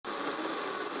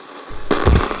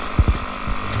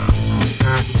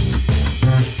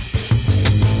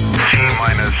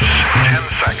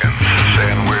seconds.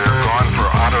 And we're going for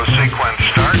auto sequence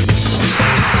start. 4,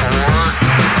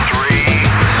 3,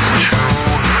 2,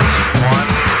 1.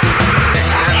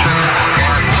 Ignition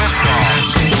and liftoff.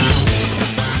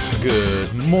 Good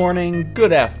morning,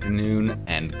 good afternoon,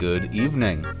 and good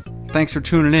evening. Thanks for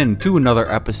tuning in to another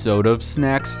episode of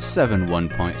Snacks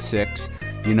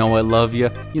 71.6. You know I love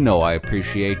you. You know I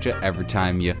appreciate you. Every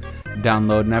time you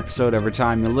download an episode, every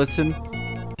time you listen,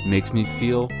 makes me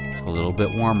feel a little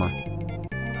bit warmer.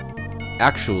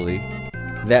 Actually,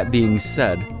 that being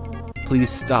said,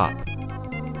 please stop.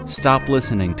 Stop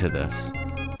listening to this.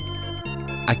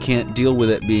 I can't deal with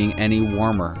it being any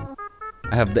warmer.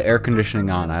 I have the air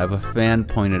conditioning on, I have a fan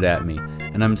pointed at me,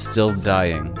 and I'm still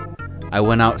dying. I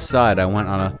went outside, I went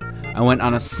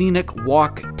on a scenic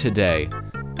walk today,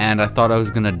 and I thought I was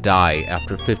gonna die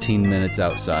after 15 minutes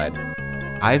outside.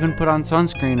 I even put on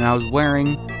sunscreen and I was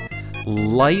wearing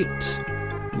light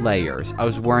layers. I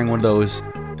was wearing one of those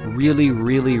really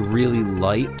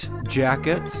light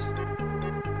jackets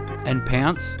and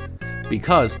pants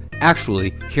because,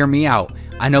 actually, hear me out.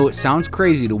 I know it sounds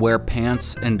crazy to wear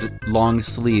pants and long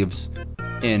sleeves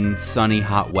in sunny,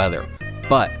 hot weather,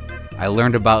 but I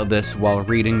learned about this while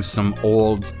reading some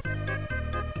old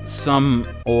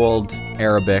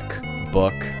Arabic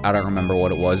book. I don't remember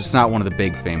what it was. It's not one of the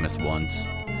big famous ones.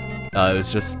 It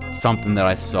was just something that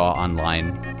I saw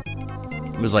online.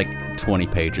 It was like 20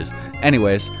 pages.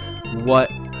 Anyways,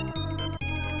 what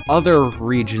other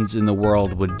regions in the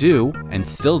world would do, and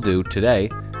still do today,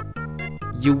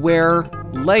 you wear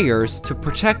layers to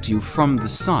protect you from the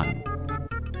sun.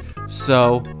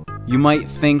 So you might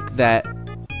think that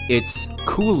it's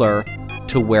cooler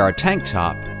to wear a tank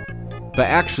top, but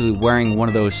actually wearing one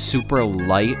of those super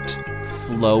light,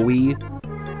 flowy,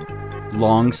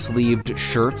 long-sleeved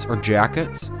shirts or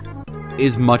jackets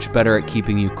is much better at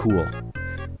keeping you cool.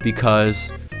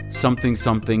 Because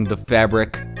the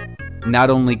fabric not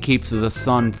only keeps the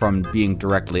sun from being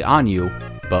directly on you,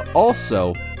 but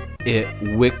also it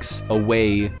wicks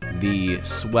away the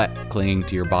sweat clinging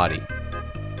to your body.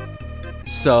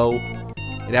 So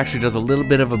it actually does a little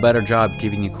bit of a better job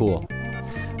keeping you cool.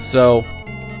 So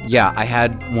yeah, I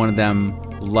had one of them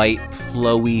light,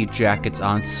 flowy jackets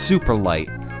on, super light,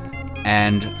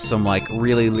 and some like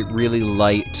really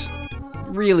light,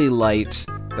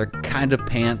 they're kind of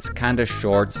pants, kind of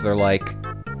shorts, they're like,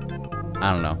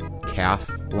 I don't know,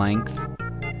 calf length,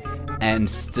 and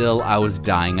still I was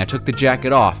dying. I took the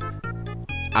jacket off,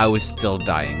 I was still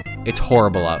dying. It's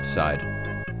horrible outside.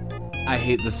 I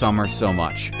hate the summer so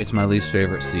much. It's my least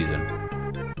favorite season.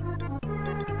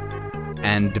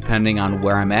 And depending on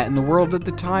where I'm at in the world at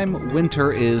the time,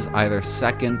 winter is either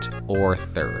second or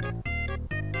third.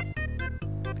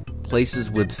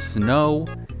 Places with snow,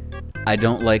 I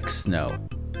don't like snow.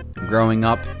 Growing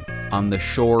up on the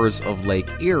shores of Lake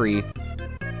Erie,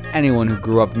 anyone who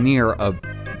grew up near a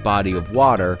body of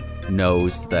water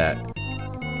knows that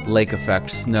lake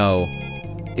effect snow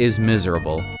is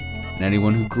miserable. And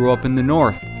anyone who grew up in the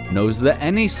north knows that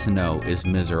any snow is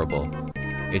miserable.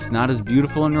 It's not as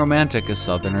beautiful and romantic as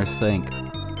Southerners think.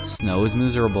 Snow is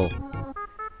miserable.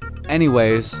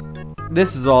 Anyways,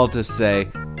 this is all to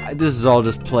say, this is all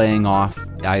just playing off.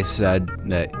 I said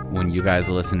that when you guys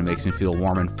listen, it makes me feel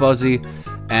warm and fuzzy,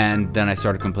 and then I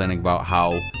started complaining about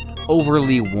how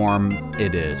overly warm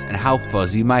it is and how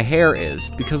fuzzy my hair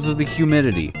is because of the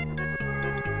humidity.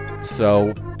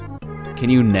 So,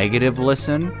 can you negative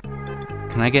listen?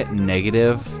 Can I get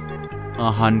negative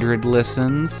 100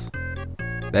 listens?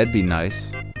 That'd be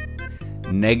nice.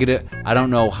 Negative, I don't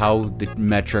know how the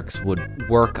metrics would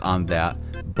work on that,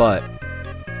 but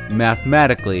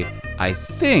mathematically, I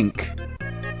think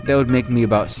that would make me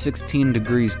about 16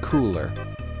 degrees cooler,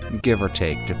 give or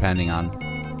take, depending on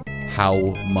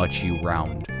how much you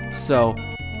round. So,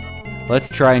 let's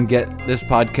try and get this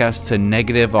podcast to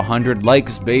negative 100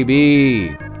 likes,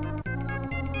 baby!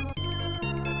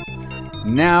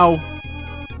 Now,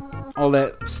 all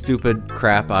that stupid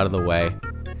crap out of the way,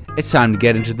 it's time to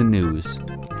get into the news.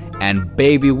 And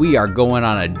baby, we are going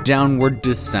on a downward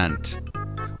descent.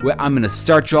 I'm going to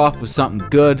start you off with something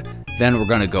good, then we're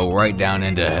going to go right down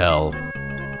into hell.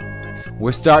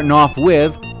 We're starting off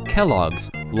with Kellogg's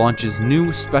launches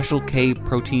new Special K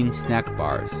protein snack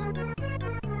bars.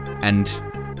 And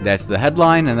that's the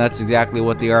headline, and that's exactly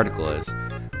what the article is.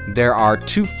 There are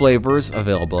 2 flavors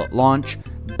available at launch,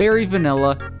 berry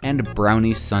vanilla and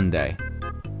brownie sundae.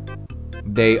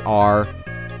 They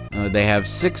have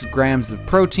 6 grams of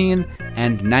protein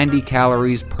and 90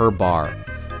 calories per bar,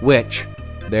 which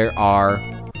there are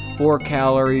 4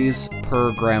 calories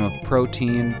per gram of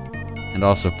protein and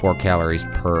also 4 calories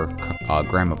per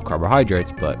gram of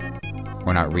carbohydrates, but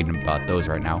we're not reading about those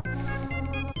right now.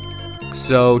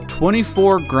 So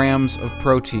 24 grams of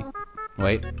protein.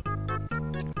 Wait.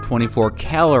 24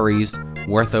 calories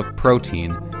worth of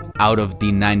protein out of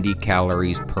the 90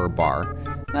 calories per bar.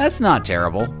 That's not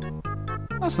terrible.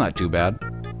 That's not too bad.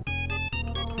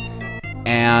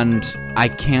 And I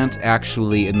can't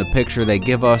actually, in the picture they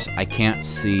give us, I can't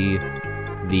see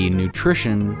the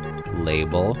nutrition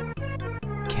label.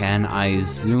 Can I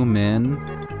zoom in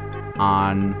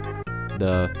on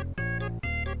the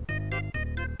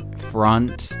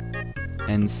front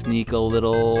and sneak a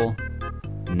little?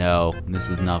 No, this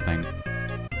is nothing.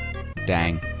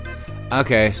 Dang.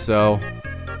 Okay, so,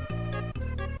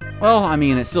 well, I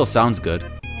mean, it still sounds good.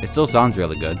 It still sounds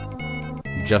really good.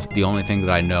 Just the only thing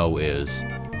that I know is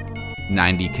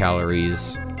 90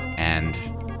 calories, and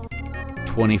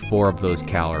 24 of those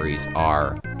calories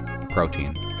are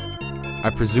protein. I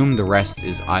presume the rest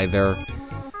is either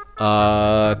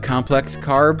complex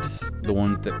carbs, the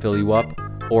ones that fill you up,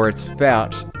 or it's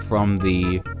fat from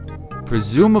the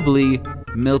presumably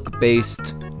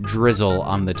milk-based drizzle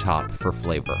on the top for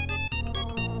flavor.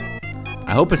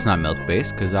 I hope it's not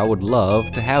milk-based, because I would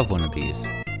love to have one of these.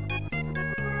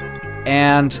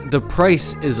 And the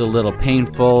price is a little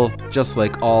painful, just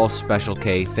like all Special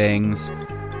K things.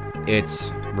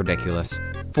 It's ridiculous.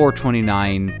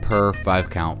 $4.29 per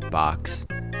 5-count box.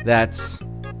 That's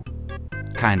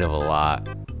kind of a lot.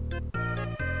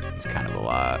 It's kind of a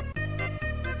lot.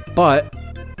 But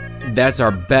that's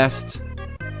our best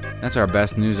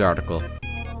news article.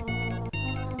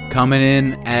 Coming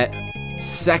in at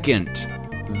second,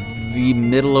 the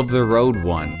middle of the road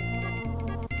one.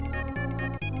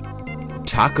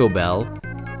 Taco Bell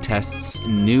tests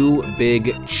new big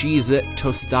Cheez-It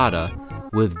tostada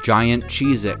with giant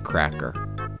Cheez-It cracker.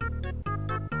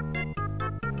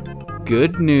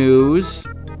 Good news.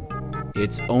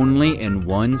 It's only in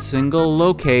one single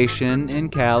location in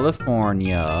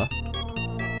California.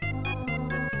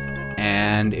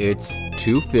 And it's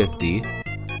 $2.50.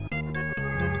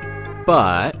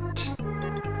 But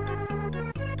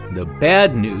the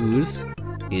bad news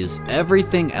is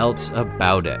everything else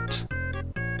about it.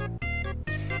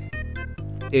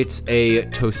 It's a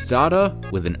tostada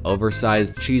with an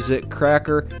oversized Cheez-It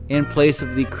cracker in place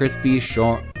of the crispy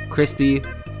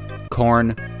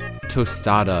corn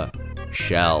tostada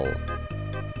shell.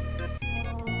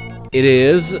 It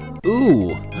is,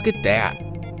 ooh, look at that.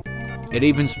 It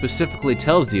even specifically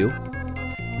tells you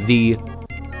the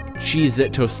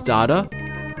Cheez-It tostada,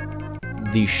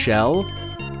 the shell,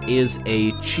 is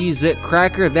a Cheez-It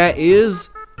cracker that is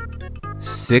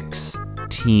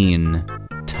 16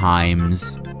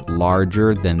 times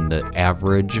larger than the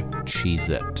average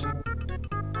Cheez-It.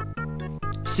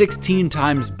 16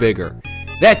 times bigger.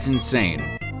 That's insane.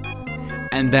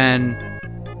 And then,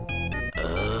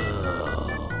 oh,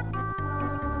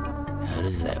 how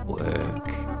does that work?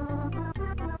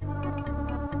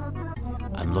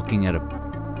 I'm looking at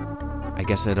I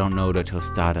guess I don't know what a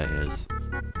tostada is,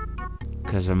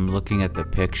 because I'm looking at the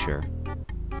picture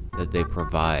that they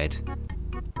provide,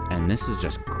 and this is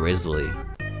just grisly.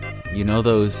 You know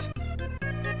those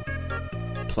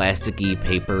plasticky,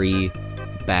 papery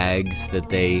bags that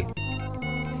they,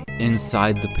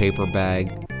 inside the paper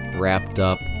bag, wrapped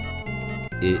up,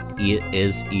 it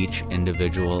is each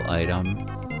individual item.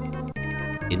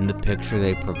 In the picture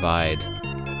they provide,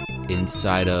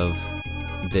 inside of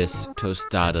this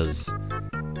tostada's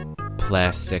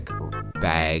plastic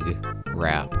bag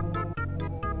wrap,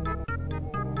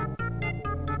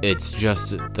 it's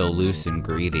just the loose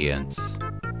ingredients.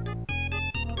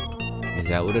 Is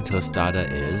that what a tostada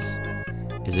is?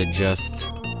 Is it just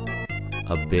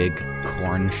a big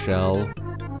corn shell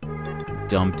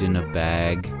dumped in a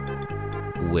bag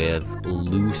with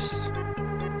loose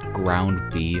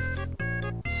ground beef,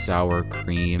 sour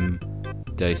cream,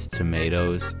 diced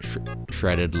tomatoes,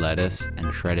 shredded lettuce,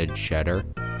 and shredded cheddar?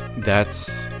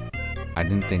 I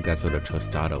didn't think that's what a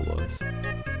tostada was.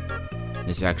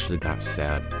 This actually got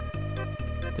sad.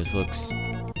 This looks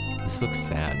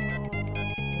sad.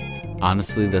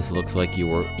 Honestly, this looks like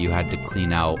you had to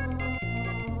clean out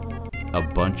a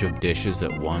bunch of dishes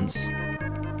at once,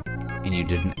 and you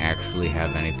didn't actually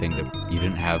have anything you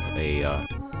didn't have a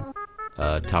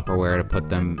Tupperware to put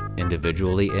them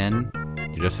individually in.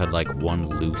 You just had like one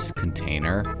loose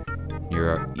container.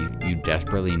 You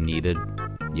desperately needed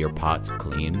your pots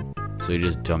clean, so you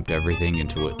just dumped everything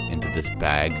into this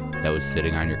bag that was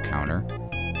sitting on your counter.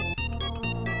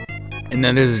 And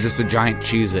then there's just a giant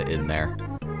Cheez-It in there.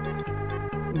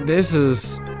 This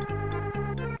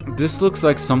looks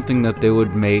like something that they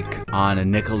would make on a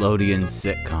Nickelodeon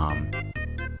sitcom.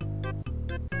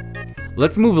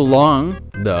 Let's move along,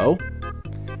 though.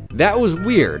 That was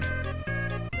weird.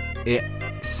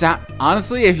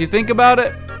 Honestly, if you think about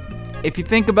it,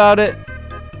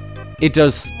 it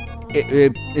does.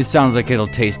 It sounds like it'll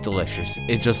taste delicious.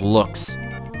 It just looks.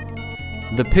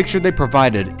 The picture they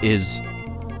provided is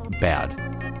bad.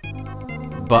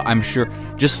 But I'm sure,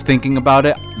 just thinking about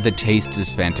it, the taste is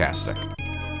fantastic.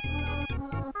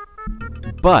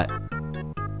 But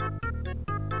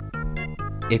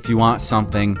if you want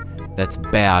something that's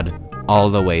bad all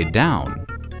the way down,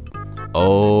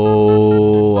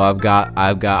 oh, I've got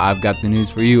the news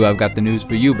for you. I've got the news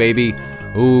for you, baby.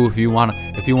 Ooh, if you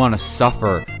wanna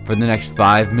suffer for the next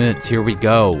 5 minutes, here we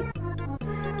go.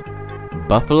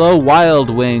 Buffalo Wild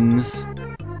Wings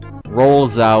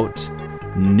rolls out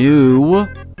new.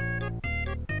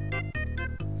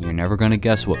 You're never gonna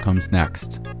guess what comes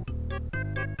next.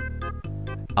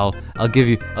 I'll give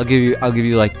you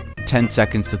like 10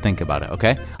 seconds to think about it,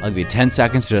 okay? I'll give you 10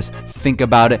 seconds to just think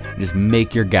about it and just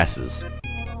make your guesses.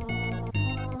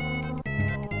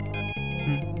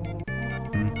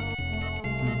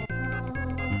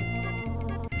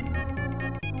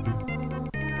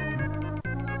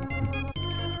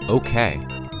 Okay.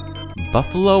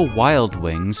 Buffalo Wild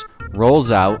Wings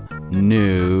rolls out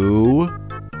new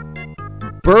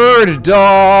bird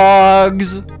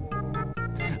dogs.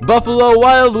 Buffalo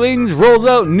Wild Wings rolls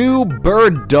out new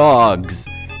bird dogs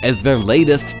as their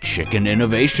latest chicken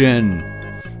innovation.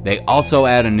 They also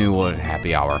add a new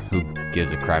happy hour. Who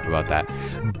gives a crap about that?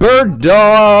 Bird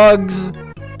dogs!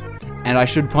 And I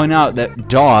should point out that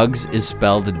dogs is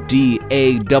spelled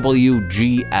D-A-W-G-S.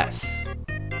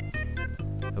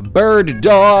 Bird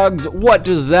dogs, what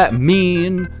does that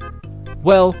mean?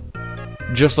 Well,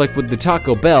 just like with the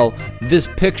Taco Bell, this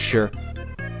picture...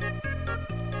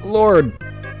 Lord...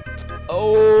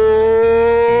 Oh,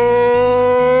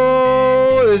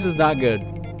 this is not good.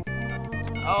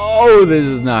 Oh, this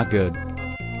is not good.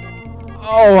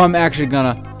 Oh, I'm actually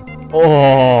gonna...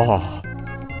 Oh.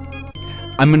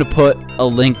 I'm gonna put a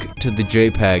link to the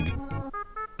JPEG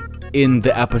in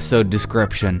the episode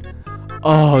description.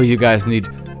 Oh, you guys need...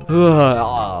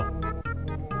 Oh,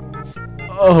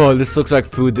 this looks like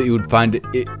food that you would find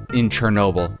in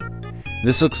Chernobyl.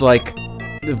 This looks like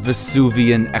the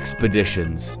Vesuvian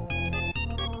expeditions.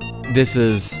 This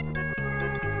is...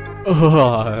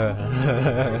 Oh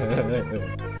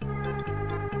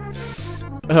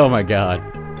my god.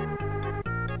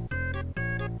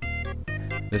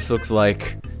 This looks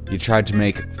like you tried to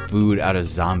make food out of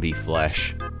zombie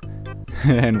flesh.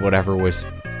 And whatever was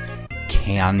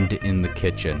canned in the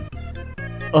kitchen.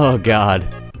 Oh god.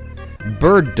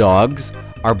 Bird dogs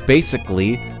are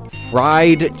basically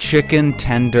fried chicken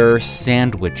tender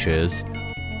sandwiches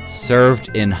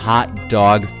served in hot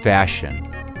dog fashion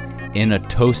in a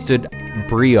toasted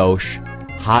brioche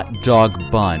hot dog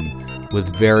bun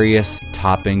with various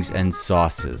toppings and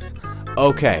sauces.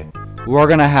 Okay, we're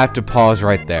gonna have to pause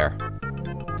right there.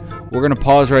 We're gonna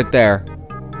pause right there.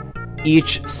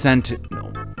 Each sentence...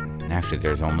 No, actually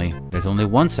there's only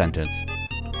one sentence.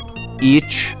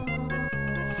 Each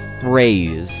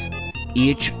phrase,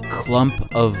 each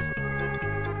clump of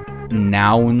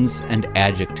nouns and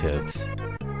adjectives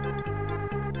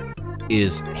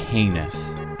is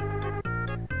heinous.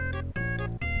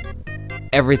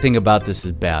 Everything about this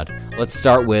is bad. Let's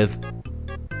start with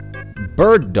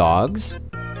bird dogs.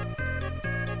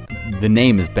 The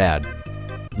name is bad.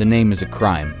 The name is a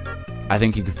crime. I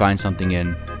think you could find something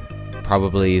in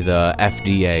probably the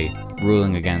FDA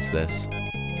ruling against this.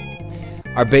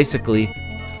 Are basically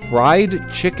fried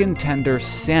chicken tender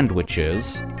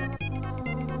sandwiches.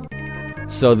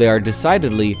 So they are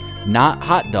decidedly not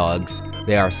hot dogs.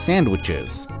 They are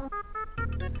sandwiches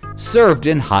served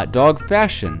in hot dog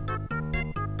fashion.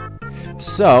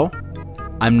 So,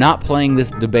 I'm not playing this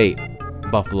debate,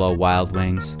 Buffalo Wild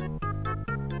Wings.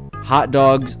 Hot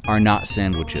dogs are not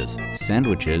sandwiches.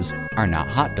 Sandwiches are not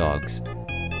hot dogs.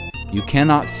 You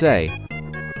cannot say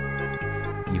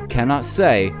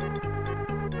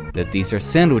that these are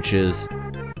sandwiches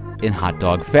in hot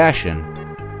dog fashion.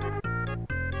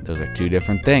 Those are two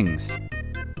different things.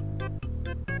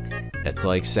 It's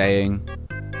like saying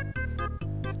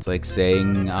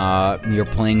you're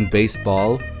playing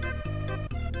baseball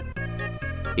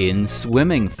in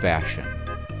swimming fashion.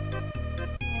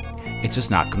 It's just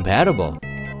not compatible.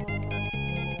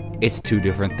 It's two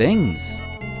different things.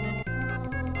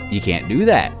 You can't do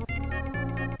that.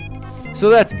 So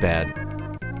that's bad.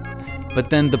 But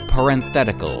then the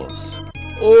parentheticals.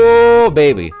 Oh,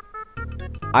 baby.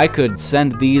 I could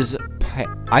send these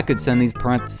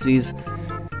parentheses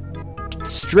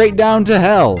straight down to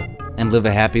hell and live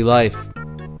a happy life.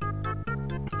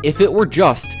 If it were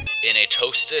just in a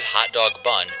toasted hot dog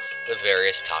bun with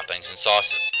various toppings and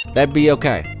sauces. That'd be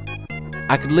okay.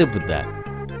 I could live with that.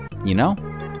 You know?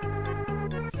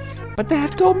 But they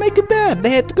had to go make it bad.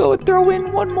 They had to go and throw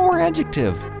in one more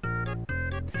adjective.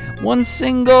 One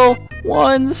single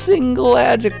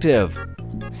adjective.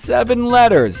 7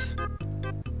 letters.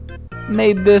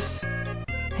 Made this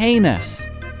heinous.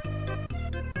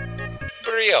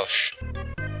 Brioche.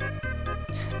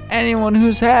 Anyone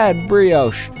who's had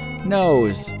brioche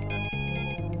knows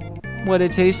what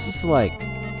it tastes like.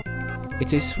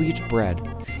 It's a sweet bread.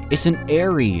 It's an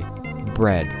airy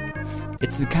bread.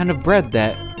 It's the kind of bread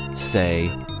that, say,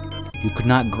 you could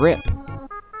not grip.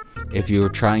 If you were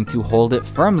trying to hold it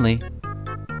firmly,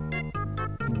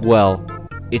 well,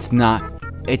 it's not.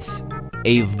 It's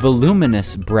a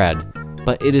voluminous bread,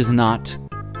 but it is not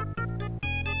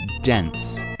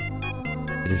dense.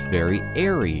 It is very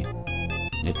airy.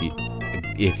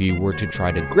 If you were to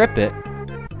try to grip it,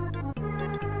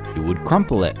 you would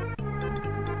crumple it.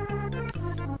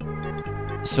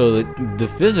 So the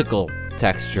physical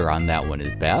texture on that one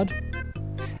is bad.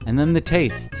 And then the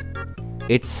taste.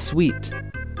 It's sweet.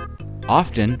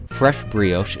 Often, fresh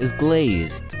brioche is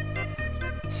glazed.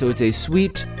 So it's a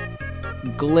sweet,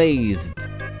 glazed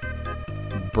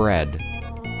bread.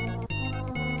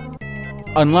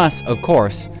 Unless, of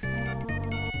course...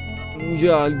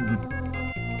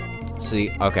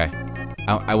 See, okay.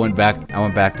 I went back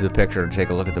to the picture to take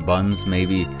a look at the buns.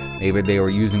 Maybe they were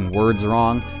using words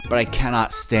wrong, but I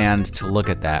cannot stand to look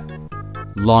at that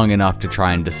long enough to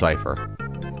try and decipher.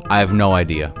 I have no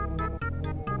idea.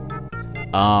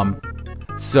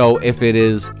 So if it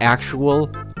is actual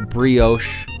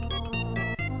brioche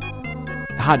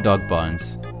hot dog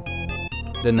buns,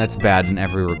 then that's bad in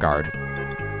every regard.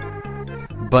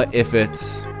 But if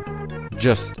it's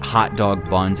just hot dog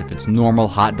buns, if it's normal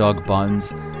hot dog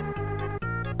buns,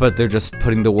 but they're just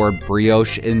putting the word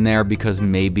brioche in there because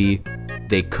maybe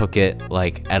they cook it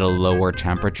like at a lower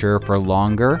temperature for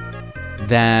longer,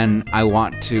 then I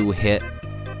want to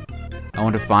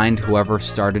find whoever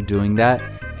started doing that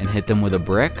and hit them with a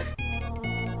brick.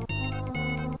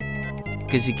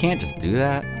 Because you can't just do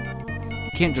that.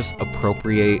 You can't just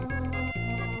appropriate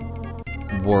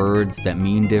words that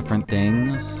mean different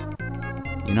things.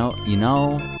 You know,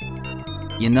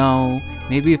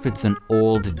 maybe if it's an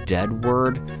old dead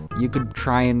word, you could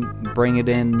try and bring it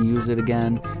in and use it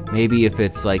again. Maybe if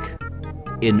it's like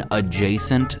an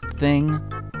adjacent thing,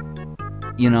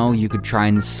 you know, you could try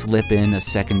and slip in a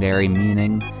secondary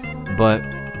meaning. But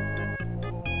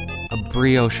a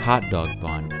brioche hot dog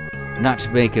bun, not to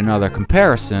make another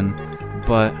comparison,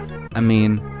 but I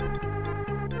mean,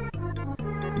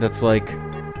 that's like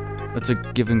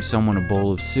giving someone a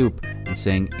bowl of soup and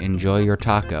saying, enjoy your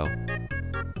taco.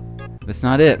 That's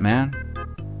not it, man.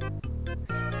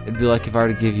 It'd be like if I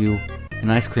were to give you an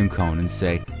ice cream cone and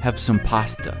say, have some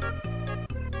pasta.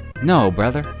 No,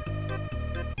 brother.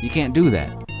 You can't do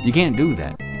that. You can't do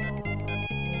that.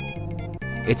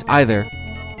 It's either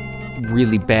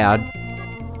really bad,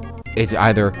 it's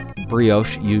either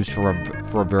brioche used for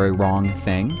a very wrong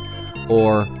thing,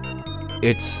 or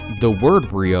it's the word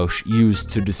brioche used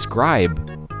to describe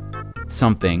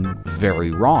something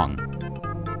very wrong.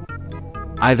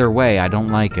 Either way, I don't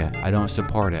like it. I don't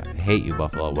support it. I hate you,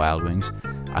 Buffalo Wild Wings.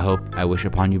 I wish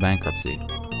upon you bankruptcy.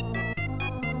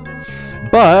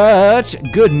 But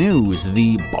good news,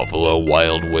 the Buffalo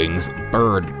Wild Wings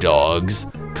bird dogs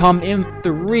come in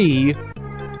three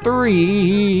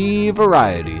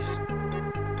varieties.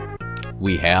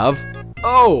 We have,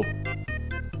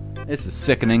 this is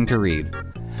sickening to read,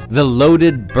 the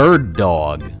loaded bird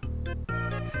dog,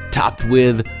 topped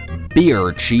with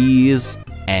beer cheese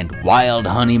and wild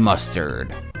honey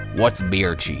mustard. What's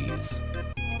beer cheese?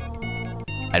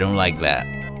 I don't like that.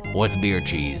 What's beer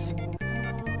cheese?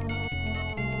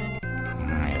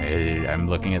 I'm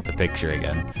looking at the picture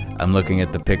again. And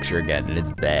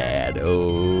it's bad.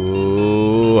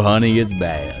 Oh, honey, it's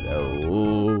bad.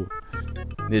 Oh,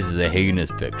 this is a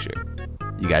heinous picture.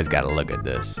 You guys gotta look at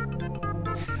this.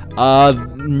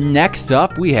 Next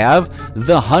up, we have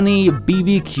the Honey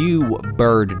BBQ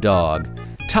Bird Dog,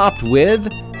 topped with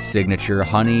signature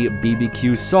honey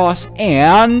BBQ sauce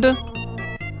and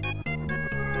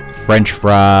French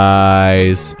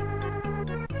fries.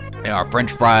 There are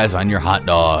French fries on your hot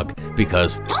dog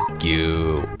because f***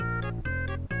 you.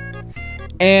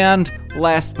 And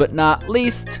last but not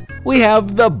least, we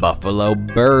have the Buffalo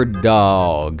Bird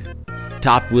Dog,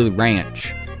 topped with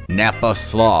ranch, Napa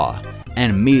slaw,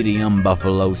 and medium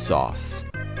buffalo sauce.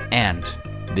 And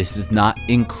this is not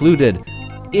included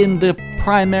in the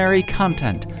primary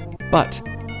content, but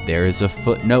there is a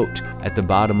footnote at the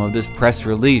bottom of this press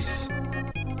release.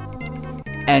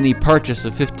 Any purchase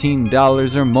of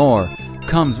 $15 or more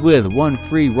comes with 1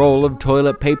 free roll of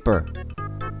toilet paper.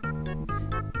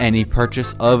 Any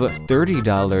purchase of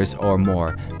 $30 or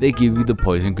more, they give you the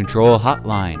poison control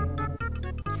hotline.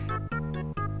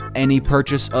 Any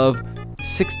purchase of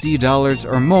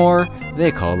 $60 or more, they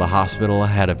call the hospital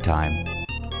ahead of time.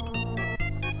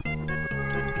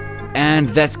 And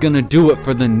that's gonna do it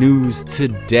for the news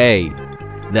today.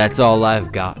 That's all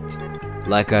I've got.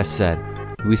 Like I said,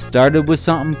 we started with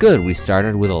something good. We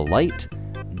started with a light,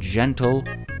 gentle,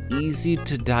 easy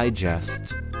to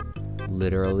digest,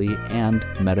 literally and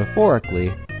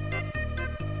metaphorically,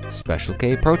 Special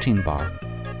K protein bar.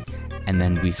 And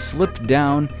then we slipped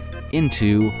down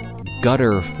into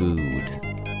gutter food.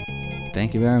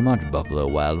 Thank you very much, Buffalo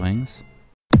Wild Wings.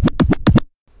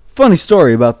 Funny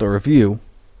story about the review.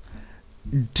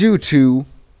 Due to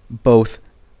both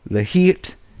the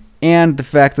heat and the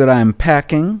fact that I'm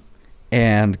packing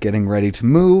and getting ready to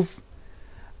move,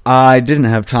 I didn't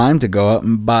have time to go out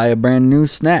and buy a brand new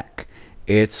snack.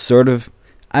 It's sort of,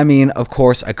 of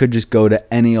course, I could just go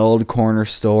to any old corner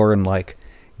store and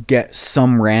get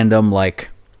some random I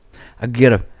could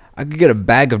get a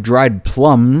bag of dried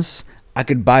plums. I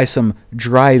could buy some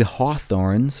dried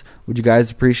hawthorns. Would you guys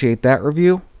appreciate that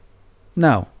review?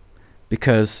 No,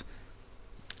 because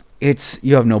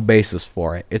you have no basis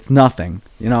for it. It's nothing,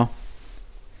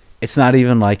 It's not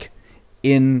even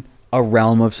in a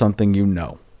realm of something you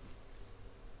know.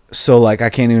 So I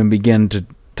can't even begin to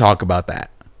talk about that.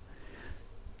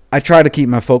 I try to keep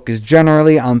my focus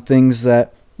generally on things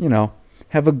that,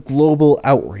 have a global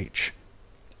outreach.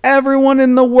 Everyone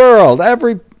in the world,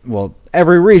 every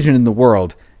region in the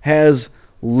world has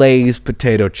Lay's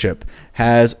potato chip,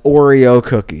 has Oreo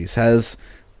cookies, has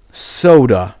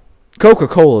soda.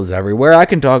 Coca-Cola's everywhere. I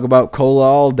can talk about cola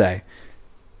all day.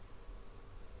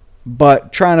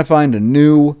 But trying to find a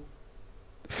new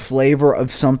flavor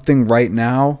of something right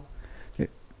now,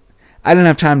 I didn't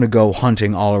have time to go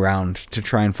hunting all around to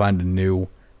try and find a new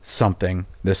something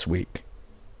this week.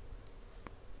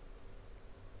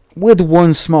 With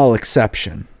one small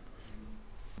exception.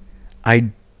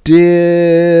 I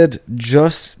did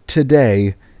just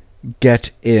today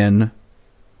get in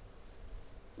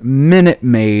Minute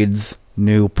Maid's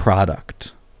new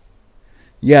product.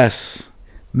 Yes,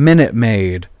 Minute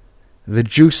Maid, the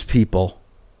juice people.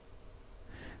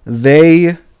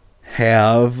 They've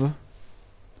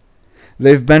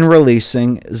been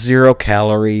releasing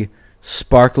 0-calorie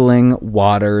sparkling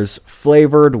waters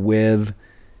flavored with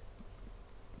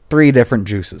 3 different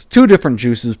juices. 2 different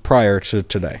juices prior to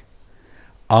today.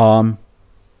 The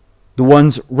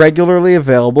ones regularly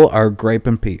available are grape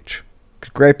and peach.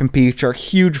 Grape and peach are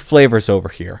huge flavors over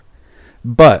here.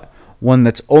 But one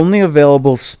that's only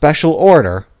available special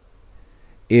order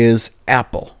is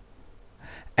apple.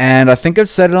 And I think I've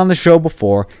said it on the show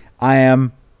before, I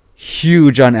am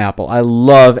huge on apple. I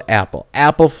love apple.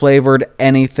 Apple flavored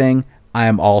anything, I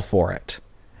am all for it.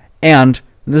 And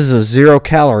this is a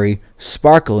 0-calorie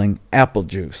sparkling apple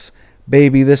juice.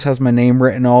 Baby, this has my name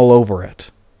written all over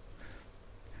it.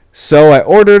 So I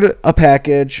ordered a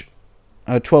package,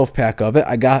 a 12-pack of it.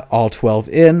 I got all 12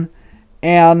 in,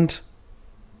 and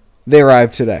they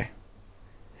arrived today.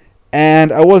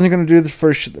 And I wasn't going to do this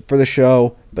for the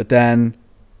show, but then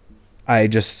I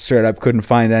just straight up couldn't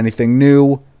find anything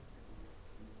new.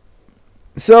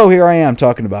 So here I am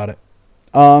talking about it.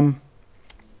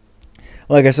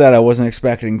 Like I said, I wasn't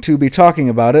expecting to be talking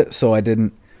about it, so I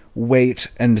didn't wait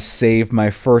and save my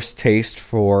first taste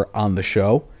for on the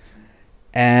show.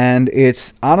 And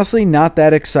it's honestly not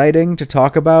that exciting to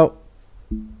talk about.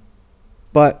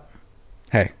 But,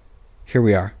 hey, here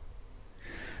we are.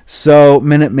 So,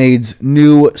 Minute Maid's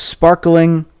new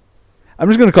sparkling, I'm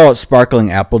just going to call it sparkling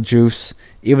apple juice,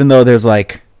 even though there's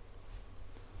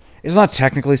it's not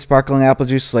technically sparkling apple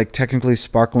juice, it's technically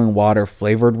sparkling water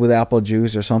flavored with apple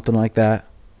juice or something like that.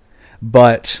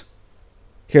 But,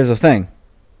 here's the thing.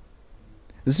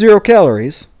 0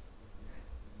 calories,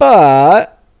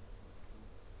 but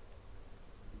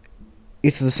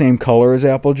it's the same color as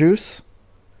apple juice,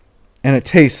 and it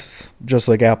tastes just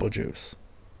like apple juice.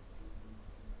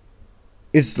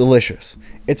 It's delicious.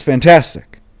 It's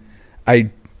fantastic.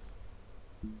 Have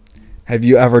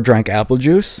you ever drank apple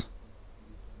juice?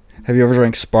 Have you ever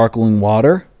drank sparkling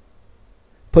water?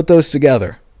 Put those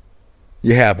together.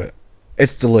 You have it.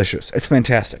 It's delicious. It's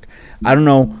fantastic. I don't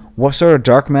know what sort of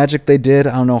dark magic they did.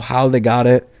 I don't know how they got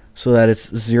it so that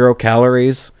it's 0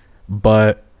 calories,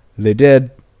 but they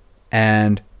did,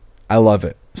 and I love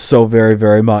it so very,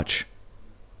 very much.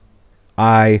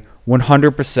 I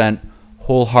 100%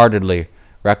 wholeheartedly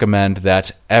recommend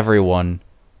that everyone,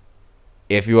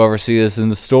 if you ever see this in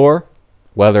the store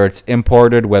whether it's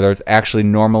imported, whether it's actually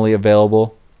normally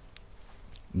available,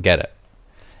 get it.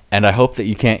 And I hope that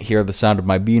you can't hear the sound of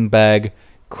my beanbag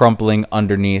crumpling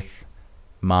underneath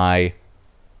my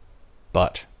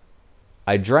butt.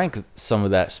 I drank some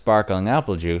of that sparkling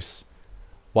apple juice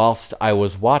whilst I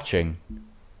was watching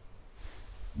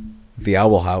The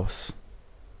Owl House.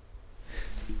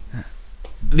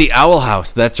 The Owl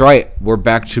House, that's right. We're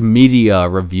back to media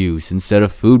reviews instead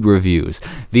of food reviews.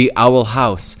 The Owl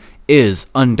House is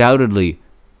undoubtedly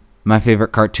my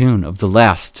favorite cartoon of the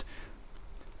last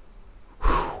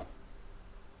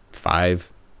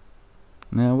 5.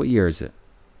 Now, what year is it?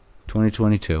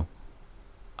 2022.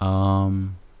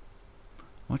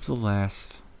 What's the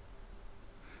last?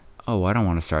 Oh, I don't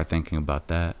want to start thinking about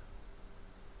that.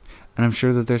 And I'm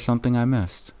sure that there's something I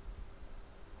missed.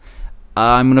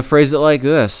 I'm going to phrase it like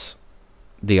this.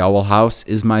 The Owl House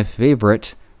is my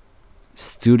favorite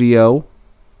studio,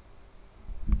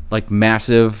 like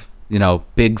massive,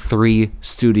 big 3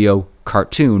 studio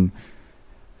cartoon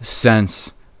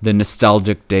since the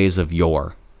nostalgic days of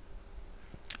yore.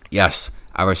 Yes,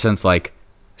 ever since like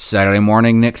Saturday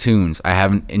morning Nicktoons, I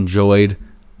haven't enjoyed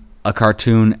a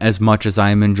cartoon as much as I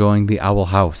am enjoying The Owl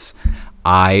House.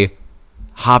 I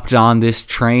hopped on this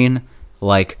train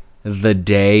like the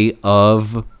day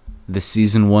of the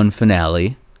season 1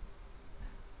 finale.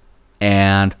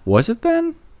 And was it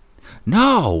then?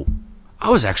 No, I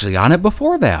was actually on it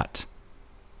before that.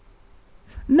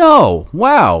 No,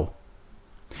 wow.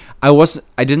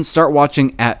 I didn't start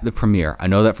watching at the premiere. I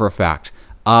know that for a fact.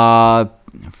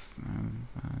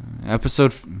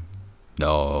 Episode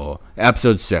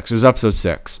 6. It was episode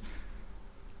 6.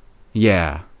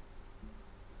 Yeah.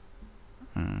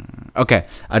 Okay.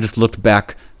 I just looked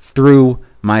back through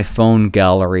my phone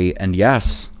gallery, and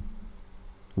yes.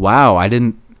 Wow, I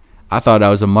thought I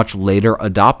was a much later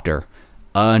adopter.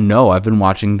 No, I've been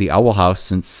watching The Owl House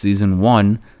since season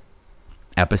 1,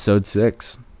 episode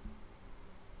 6.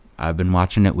 I've been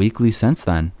watching it weekly since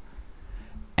then.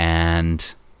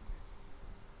 And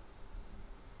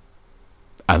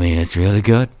I mean, it's really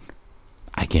good.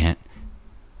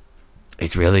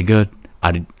 It's really good.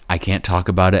 I can't talk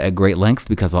about it at great length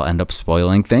because I'll end up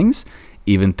spoiling things,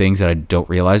 even things that I don't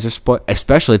realize are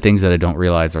especially things that I don't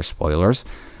realize are spoilers.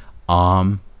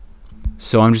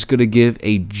 So I'm just going to give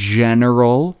a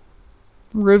general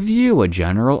review, a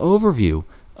general overview.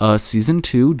 Season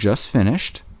 2 just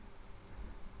finished.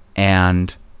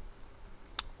 And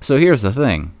so here's the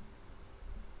thing.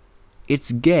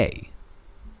 It's gay.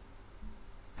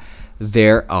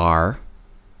 There are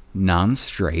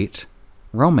non-straight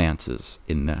romances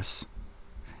in this.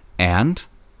 And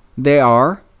they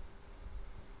are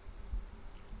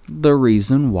the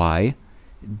reason why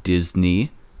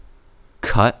Disney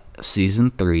cut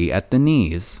season 3 at the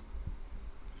knees.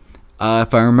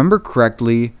 If I remember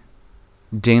correctly,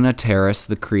 Dana Terrace,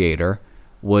 the creator,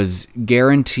 was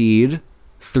guaranteed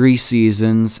 3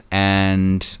 seasons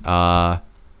and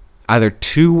either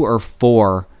 2 or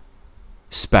 4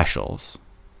 specials.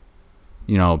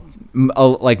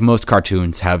 Like most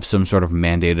cartoons have some sort of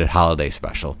mandated holiday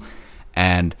special.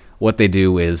 And what they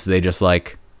do is they just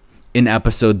like an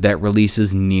episode that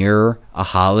releases near a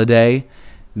holiday,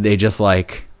 they just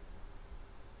like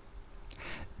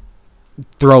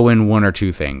throw in 1 or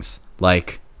 2 things.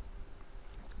 Like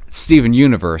Steven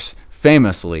Universe,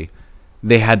 famously,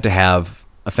 they had to have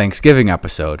a Thanksgiving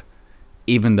episode,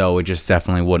 even though it just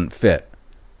definitely wouldn't fit.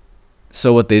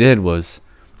 So what they did was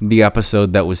the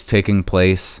episode that was taking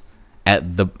place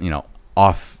at the,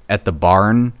 off at the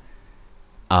barn.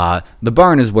 The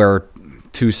barn is where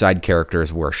 2 side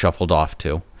characters were shuffled off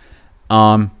to.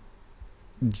 The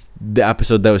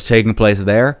episode that was taking place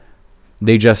there,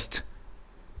 they just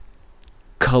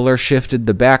color shifted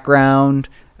the background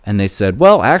and they said,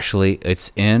 well, actually,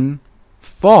 it's in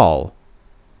fall.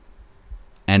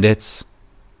 And it's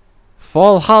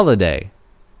fall holiday.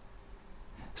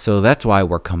 So that's why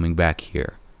we're coming back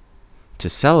here. To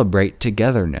celebrate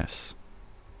togetherness.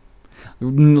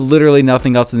 Literally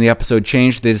nothing else in the episode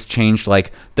changed. They just changed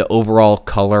like the overall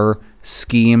color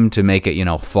scheme to make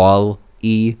it,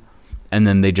 fall-y. And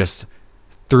then they just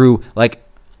threw like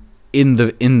in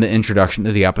the introduction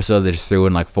to the episode, they just threw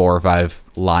in like 4 or 5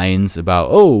 lines about,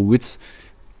 oh, it's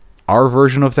our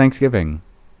version of Thanksgiving.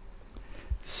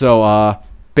 So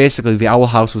basically the Owl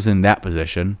House was in that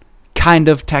position. Kind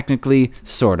of, technically,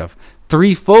 sort of.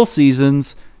 3 full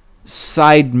seasons,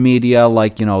 side media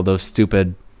like, those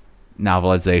stupid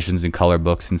novelizations and color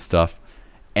books and stuff.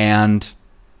 And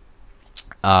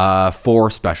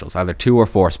 4 specials, either 2 or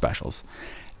 4 specials.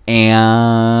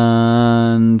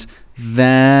 And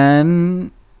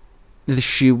then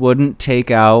she wouldn't take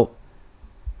out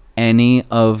any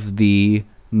of the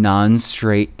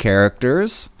non-straight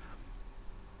characters.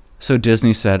 So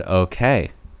Disney said,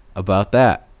 okay, about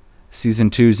that. Season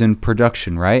 2's in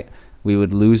production, right? We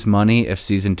would lose money if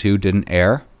season 2 didn't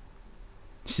air.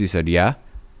 She said, yeah.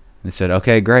 They said,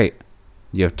 okay, great.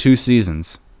 You have 2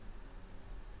 seasons.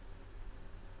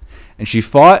 And she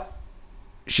fought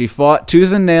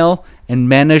tooth and nail and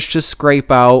managed to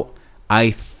scrape out,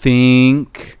 I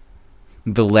think,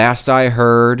 the last I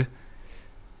heard,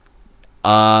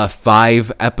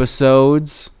 5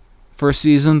 episodes for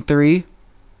season 3.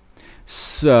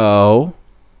 So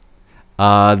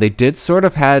they did sort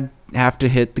of have to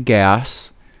hit the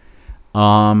gas.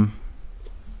 But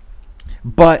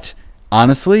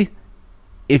honestly,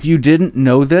 if you didn't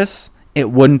know this, it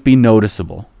wouldn't be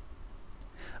noticeable.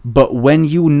 But when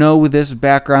you know this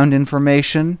background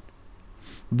information,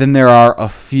 then there are a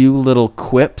few little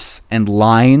quips and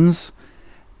lines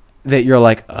that you're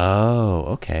like, oh,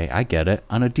 okay, I get it,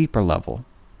 on a deeper level.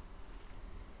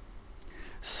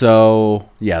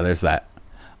 So, yeah, there's that.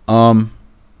 But,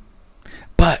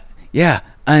 yeah,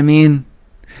 I mean,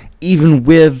 even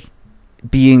with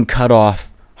being cut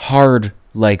off hard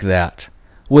like that,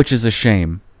 which is a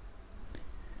shame,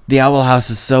 The Owl House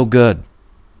is so good.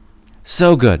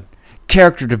 So good.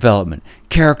 Character development,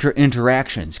 character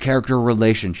interactions, character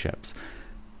relationships.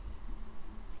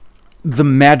 The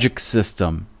magic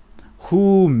system.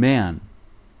 Man.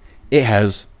 It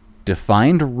has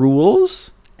defined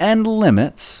rules and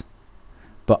limits,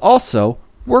 but also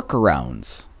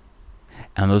workarounds.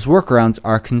 And those workarounds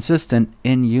are consistent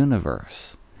in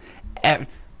universe. Every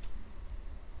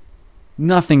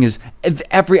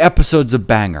episode's a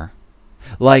banger.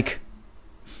 Like,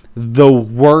 the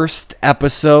worst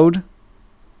episode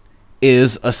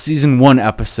is a season 1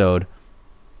 episode,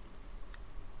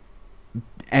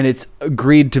 and it's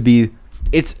agreed to be,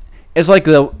 it's like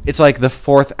the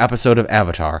 4th episode of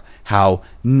Avatar, how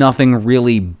nothing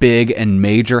really big and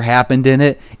major happened in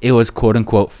it. It was quote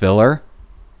unquote filler.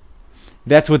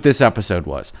 That's what this episode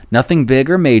was. Nothing big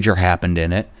or major happened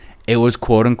in it. It was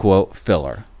quote unquote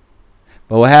filler.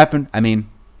 But what happened? I mean,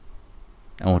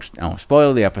 I won't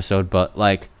spoil the episode, but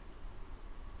like,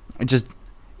 it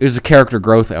was a character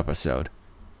growth episode.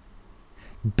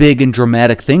 Big and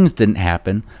dramatic things didn't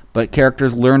happen, but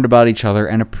characters learned about each other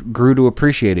and grew to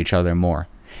appreciate each other more.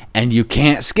 And you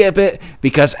can't skip it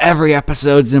because every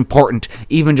episode's important,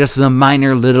 even just the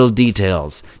minor little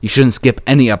details. You shouldn't skip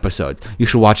any episodes. You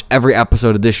should watch every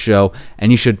episode of this show,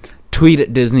 and you should tweet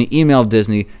at Disney, email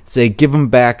Disney, say give them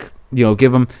back,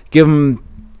 give them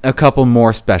a couple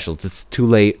more specials. It's too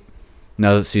late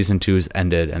now that season 2's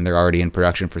ended and they're already in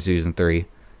production for season 3.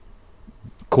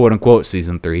 Quote unquote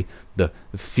season 3. The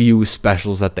few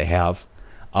specials that they have.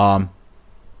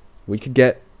 We could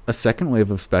get a second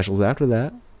wave of specials after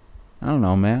that. I don't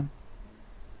know, man.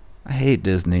 I hate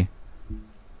Disney.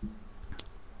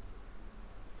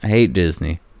 Why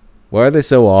are they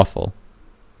so awful?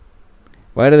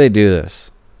 Why do they do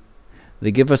this?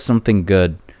 They give us something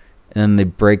good, and then they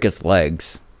break its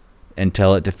legs and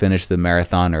tell it to finish the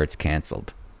marathon or it's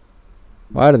canceled.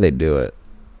 Why do they do it?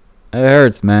 It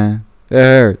hurts, man. It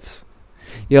hurts.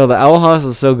 The Owl House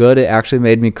is so good, it actually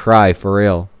made me cry, for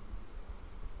real.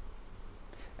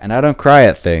 And I don't cry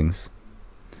at things.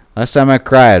 Last time I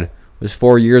cried was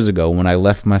 4 years ago when I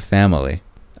left my family.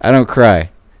 I don't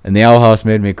cry. And The Owl House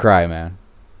made me cry, man.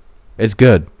 It's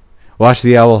good. Watch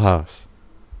The Owl House.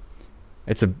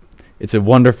 It's a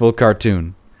wonderful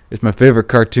cartoon. It's my favorite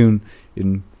cartoon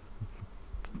in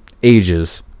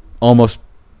ages. Almost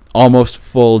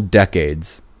full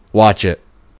decades. Watch it.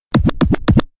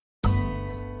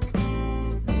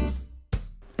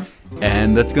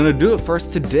 And that's going to do it for us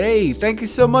today. Thank you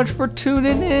so much for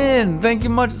tuning in. Thank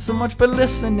you so much for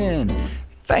listening.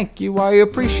 Thank you. I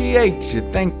appreciate you.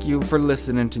 Thank you for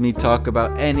listening to me talk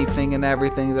about anything and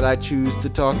everything that I choose to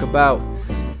talk about.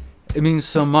 It means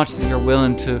so much that you're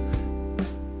willing to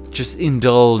just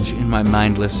indulge in my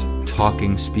mindless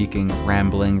talking, speaking,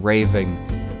 rambling, raving.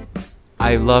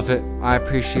 I love it. I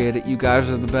appreciate it. You guys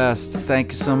are the best.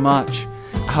 Thank you so much.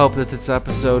 I hope that this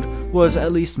episode was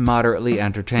at least moderately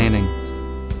entertaining.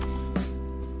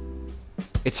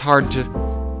 It's hard to...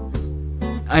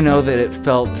 I know that it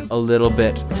felt a little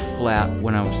bit flat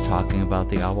when I was talking about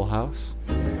the Owl House.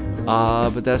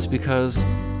 But that's because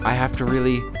I have to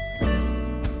really...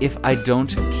 If I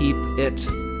don't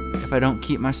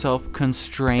keep myself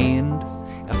constrained,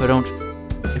 if I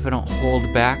don't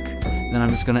hold back, then I'm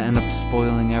just gonna end up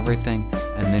spoiling everything,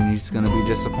 and then it's gonna be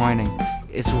disappointing.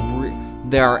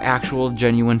 There are actual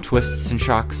genuine twists and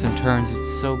shocks and turns.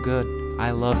 It's so good.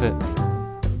 I love it.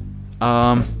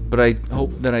 But I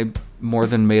hope that I more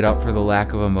than made up for the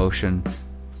lack of emotion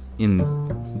in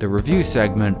the review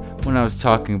segment when I was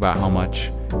talking about how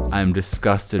much I'm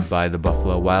disgusted by the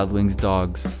Buffalo Wild Wings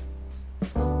dogs.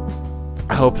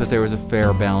 I hope that there was a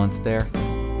fair balance there.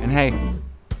 And hey,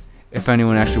 if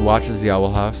anyone actually watches the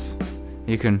Owl House,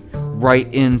 you can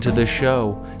write into the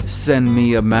show, send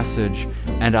me a message,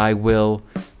 and I will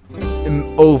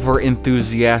over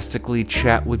enthusiastically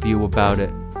chat with you about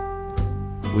it.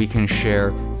 We can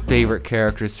share favorite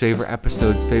characters, favorite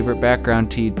episodes, favorite background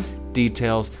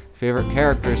details, favorite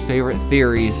characters, favorite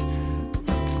theories,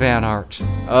 fan art.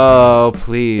 Oh,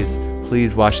 please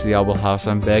watch the Owl House.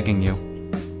 I'm begging you.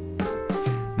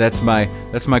 That's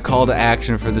my call to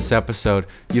action for this episode.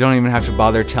 You don't even have to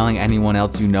bother telling anyone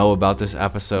else you know about this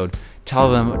episode.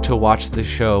 Tell them to watch the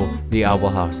show, The Owl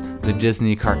House, the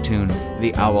Disney cartoon,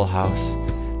 The Owl House.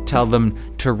 Tell them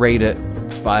to rate it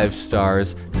 5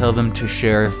 stars. Tell them to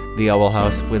share The Owl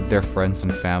House with their friends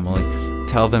and family.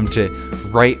 Tell them to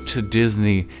write to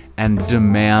Disney and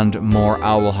demand more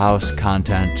Owl House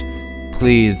content.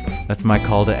 Please, that's my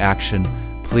call to action.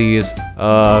 Please,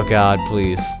 oh God,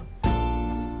 please.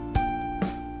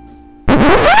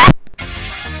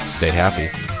 Stay happy,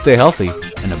 stay healthy,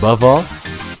 and above all,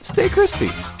 stay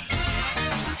crispy.